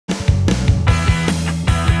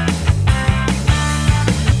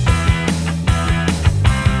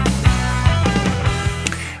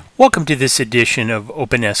Welcome to this edition of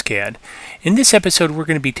Open-SCAD. In this episode we're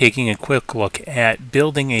going to be taking a quick look at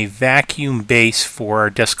building a vacuum base for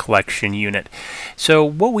our dust collection unit. So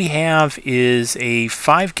what we have is a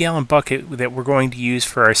 5-gallon bucket that we're going to use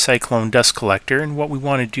for our cyclone dust collector, and what we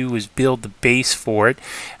want to do is build the base for it,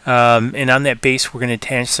 and on that base we're going to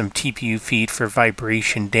attach some TPU feet for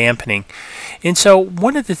vibration dampening. And so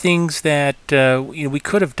one of the things that we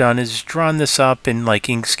could have done is drawn this up in like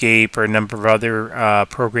Inkscape or a number of other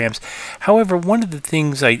programs. However, one of the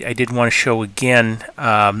things I did want to show again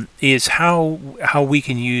is how we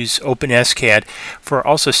can use Open-SCAD for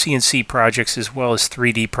also CNC projects as well as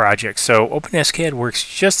 3D projects. So Open-SCAD works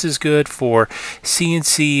just as good for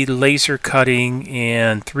CNC, laser cutting,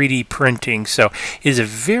 and 3D printing. So it is a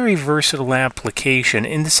very versatile application.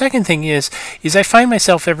 And the second thing is I find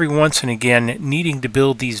myself every once and again needing to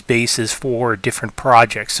build these bases for different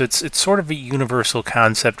projects. So it's sort of a universal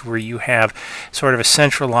concept where you have sort of a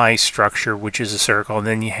centralized structure, which is a circle, and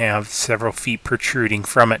then you have several feet protruding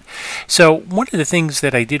from it. So one of the things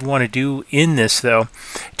that I did want to do in this though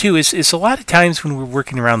too is a lot of times when we're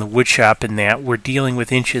working around the wood shop and that we're dealing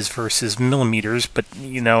with inches versus millimeters, but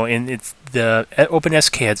and it's the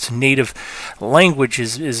Open-SCAD's native language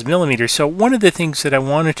is millimeters. So one of the things that I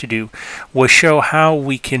wanted to do was show how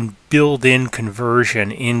we can build in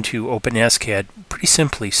conversion into Open-SCAD pretty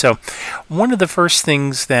simply. So one of the first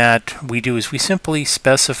things that we do is we simply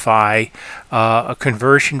specify a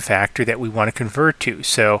conversion factor that we want to convert to.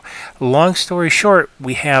 So long story short,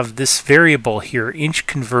 we have this variable here, inch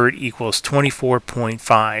convert equals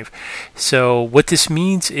 24.5. So what this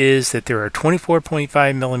means is that there are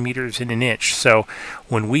 24.5 millimeters in an inch. So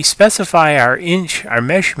when we specify our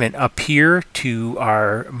measurement up here to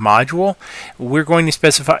our module, we're going to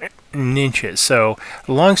specify in inches. So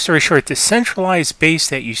long story short, the centralized base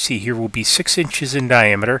that you see here will be 6 inches in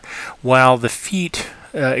diameter, while the feet,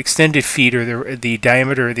 extended feet, or the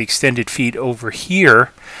diameter of the extended feet over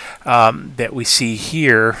here that we see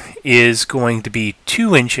here is going to be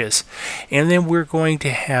 2 inches, and then we're going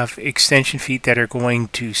to have extension feet that are going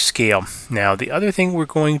to scale. Now the other thing we're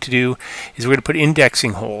going to do is we're going to put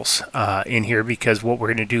indexing holes in here, because what we're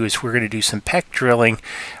going to do is we're going to do some peck drilling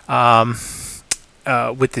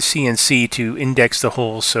with the CNC to index the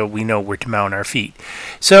holes so we know where to mount our feet.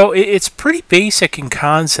 So it's pretty basic in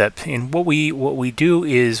concept, and what we do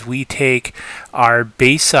is we take our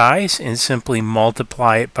base size and simply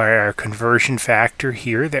multiply it by our conversion factor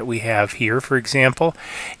here that we have here, for example,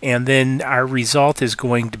 and then our result is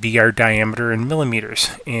going to be our diameter in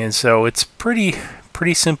millimeters. And so it's pretty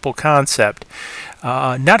simple concept.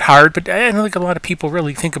 Not hard, but I don't think a lot of people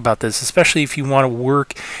really think about this, especially if you want to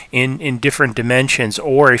work in different dimensions,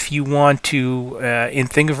 or if you want to, in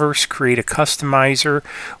Thingiverse, create a customizer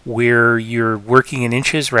where you're working in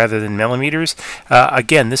inches rather than millimeters.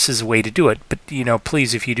 Again, this is a way to do it, but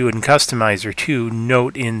please, if you do it in Customizer too,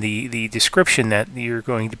 note in the description that you're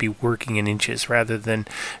going to be working in inches rather than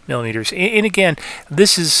millimeters. And again,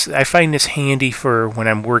 I find this handy for when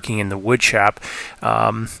I'm working in the wood shop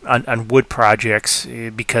on wood projects,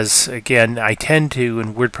 because again, I tend to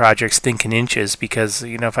in wood projects think in inches, because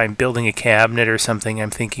if I'm building a cabinet or something,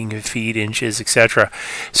 I'm thinking of feet, inches, etc.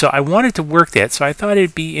 So I wanted to work that, so I thought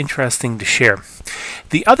it'd be interesting to share.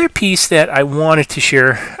 The other piece that I wanted to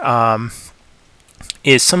share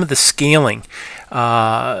is some of the scaling.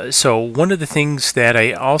 So one of the things that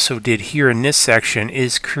I also did here in this section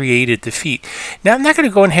is created the feet. Now I'm not going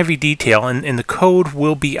to go in heavy detail, and the code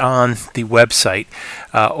will be on the website,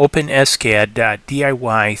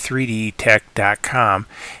 openscad.diy3dtech.com,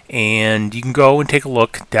 and you can go and take a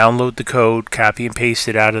look, download the code, copy and paste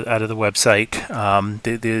it out of the website.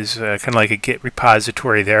 There's kind of like a Git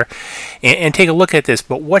repository there, and take a look at this.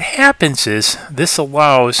 But what happens is this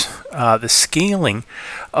allows the scaling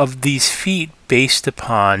of these feet based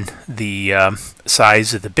upon the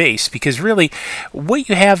size of the base, because really what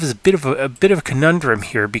you have is a bit of a conundrum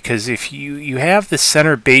here, because if you have the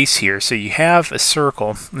center base here, so you have a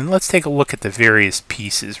circle, and let's take a look at the various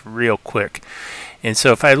pieces real quick. And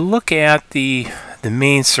so if I look at the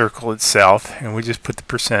main circle itself, and we just put the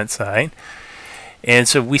 % sign, and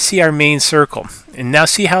so we see our main circle, and now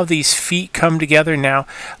see how these feet come together. Now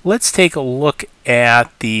let's take a look at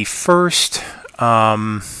the first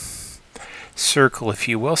circle, if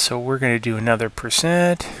you will. So we're going to do another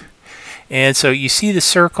 %, and so you see the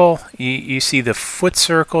circle, you see the foot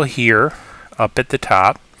circle here up at the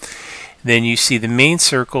top, then you see the main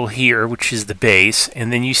circle here, which is the base,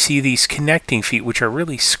 and then you see these connecting feet, which are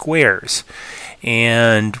really squares.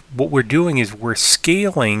 And what we're doing is we're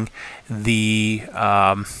scaling the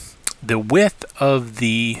the width of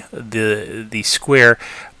the square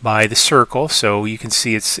by the circle. So you can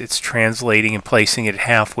see it's translating and placing it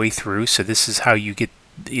halfway through. So this is how you get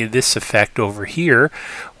this effect over here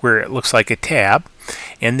where it looks like a tab.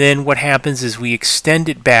 And then what happens is we extend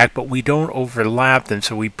it back, but we don't overlap them,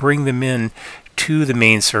 so we bring them in to the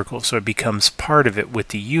main circle so it becomes part of it with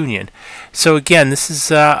the union. So again, this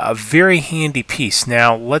is a very handy piece.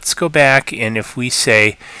 Now let's go back, and if we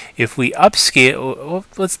upscale,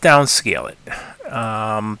 let's downscale it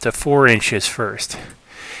to 4 inches first.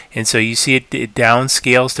 And so you see it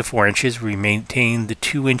downscales to 4 inches. We maintain the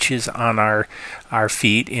 2 inches on our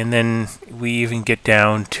feet, and then we even get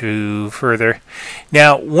down to further.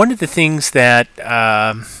 Now, one of the things that,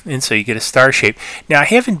 and so you get a star shape. Now, I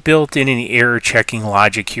haven't built in any error checking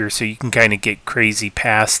logic here, so you can kind of get crazy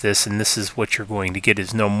past this, and this is what you're going to get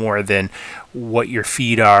is no more than what your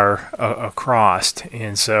feet are across.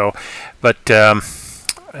 And so, but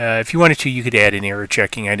if you wanted to, you could add an error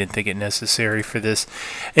checking. I didn't think it necessary for this.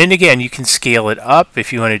 And again, you can scale it up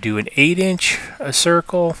if you want to do an 8-inch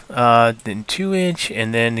circle, then 2-inch,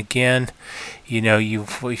 and then again, you know,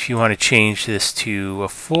 if you want to change this to a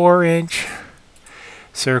 4-inch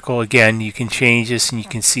circle, again, you can change this and you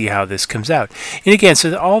can see how this comes out. And again,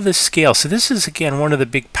 so all this scale. So this is again one of the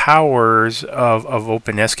big powers of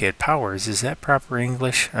Open-SCAD. Powers, is that proper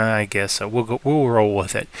English? I guess so. We'll roll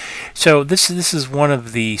with it. So this is one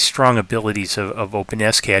of the strong abilities of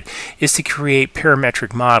Open-SCAD is to create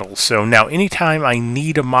parametric models. So now anytime I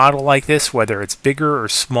need a model like this, whether it's bigger or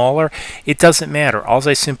smaller, it doesn't matter. All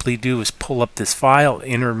I simply do is pull up this file,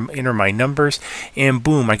 enter my numbers, and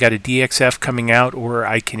boom, I got a DXF coming out, or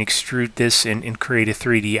I can extrude this and create a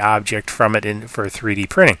 3D object from it for 3D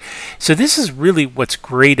printing. So this is really what's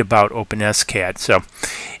great about Open-SCAD. So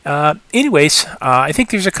anyways, I think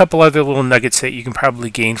there's a couple other little nuggets that you can probably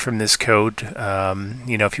gain from this code,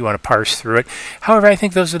 you know, if you want to parse through it. However, I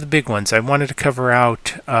think those are the big ones. I wanted to cover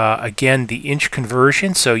out, again, the inch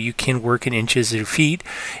conversion, so you can work in inches or feet,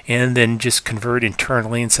 and then just convert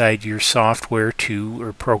internally inside your software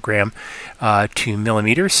or program to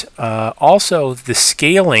millimeters. Also, the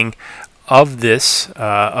scaling of this,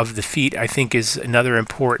 of the feet, I think is another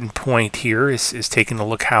important point here, is taking a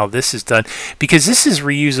look how this is done, because this is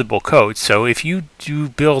reusable code. So if you do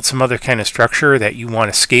build some other kind of structure that you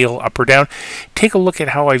want to scale up or down, take a look at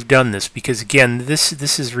how I've done this, because again, this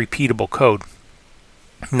is repeatable code.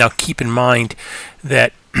 Now keep in mind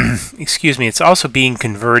that excuse me, it's also being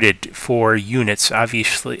converted for units,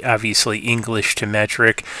 obviously English to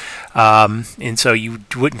metric, and so you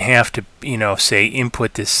wouldn't have to, you know, say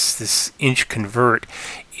input this inch convert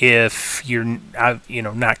if you're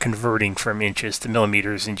not converting from inches to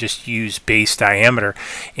millimeters, and just use base diameter.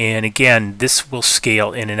 And again, this will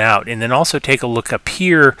scale in and out. And then also take a look up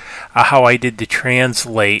here how I did the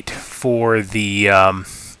translate for the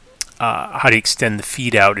how to extend the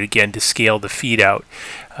feet out, again, to scale the feet out,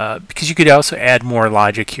 because you could also add more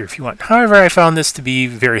logic here if you want. However, I found this to be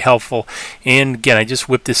very helpful, and again, I just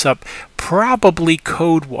whipped this up, probably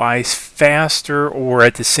code-wise faster or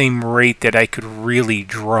at the same rate that I could really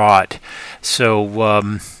draw it.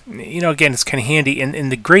 So you know, again, it's kind of handy,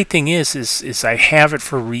 and the great thing is I have it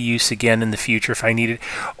for reuse again in the future if I need it,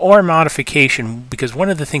 or modification, because one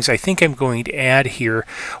of the things I think I'm going to add here,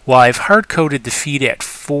 while I've hard-coded the feet at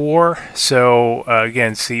 4, so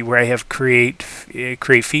again, see where I have create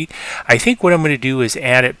feet, I think what I'm going to do is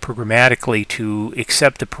add it programmatically to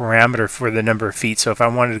accept the parameter for the number of feet. So if I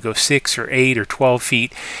wanted to go 6 or 8 or 12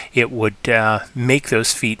 feet, it would make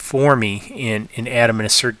those feet for me and add them in a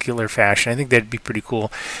circular fashion. I think that'd be pretty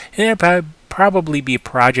cool. And that'd probably be a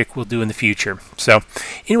project we'll do in the future. So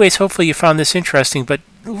anyways, hopefully you found this interesting, but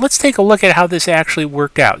let's take a look at how this actually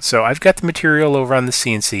worked out. So I've got the material over on the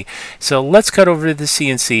CNC. So let's cut over to the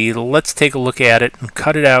CNC. Let's take a look at it and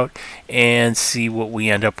cut it out and see what we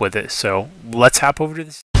end up with it. So let's hop over to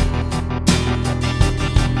the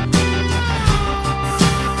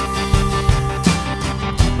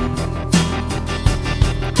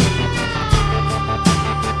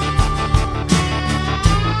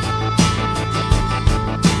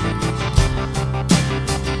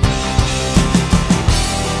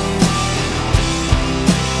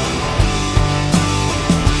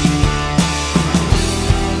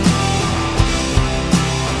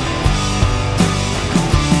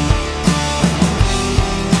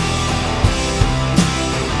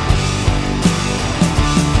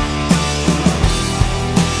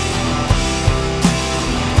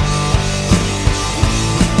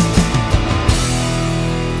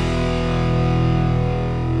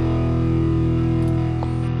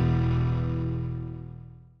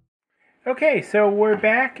Okay, so we're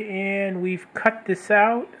back and we've cut this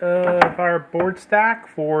out of our board stock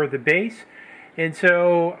for the base. And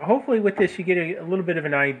so hopefully with this you get a little bit of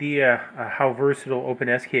an idea how versatile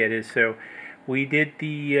Open-SCAD is. So we did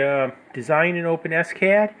the design in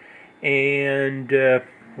Open-SCAD and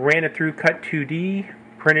ran it through Cut 2D,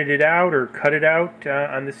 printed it out or cut it out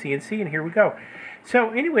on the CNC, and here we go. So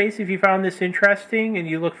anyways, if you found this interesting and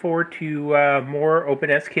you look forward to more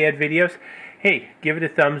Open-SCAD videos, hey, give it a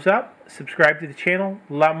thumbs up, subscribe to the channel,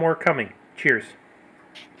 a lot more coming. Cheers.